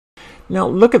Now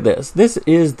look at this. This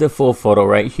is the full photo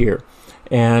right here.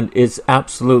 And it's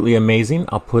absolutely amazing.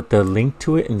 I'll put the link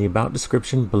to it in the about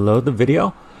description below the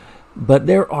video. But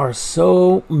there are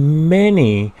so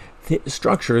many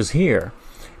structures here.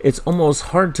 It's almost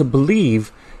hard to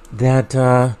believe that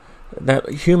that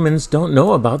humans don't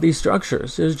know about these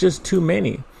structures. There's just too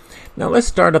many. Now let's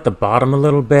start at the bottom a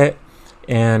little bit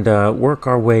and work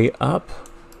our way up.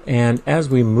 And as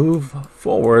we move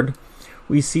forward,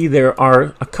 we see there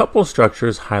are a couple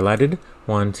structures highlighted.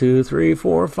 1, 2, 3,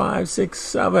 4, 5, 6,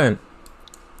 7.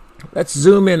 Let's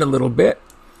zoom in a little bit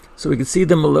so we can see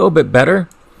them a little bit better.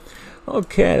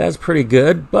 Okay, that's pretty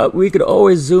good, but we could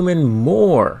always zoom in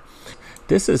more.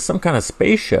 This is some kind of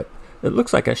spaceship. It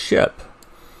looks like a ship.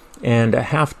 And a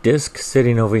half disc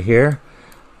sitting over here.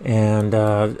 And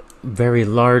a very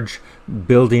large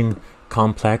building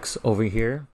complex over here.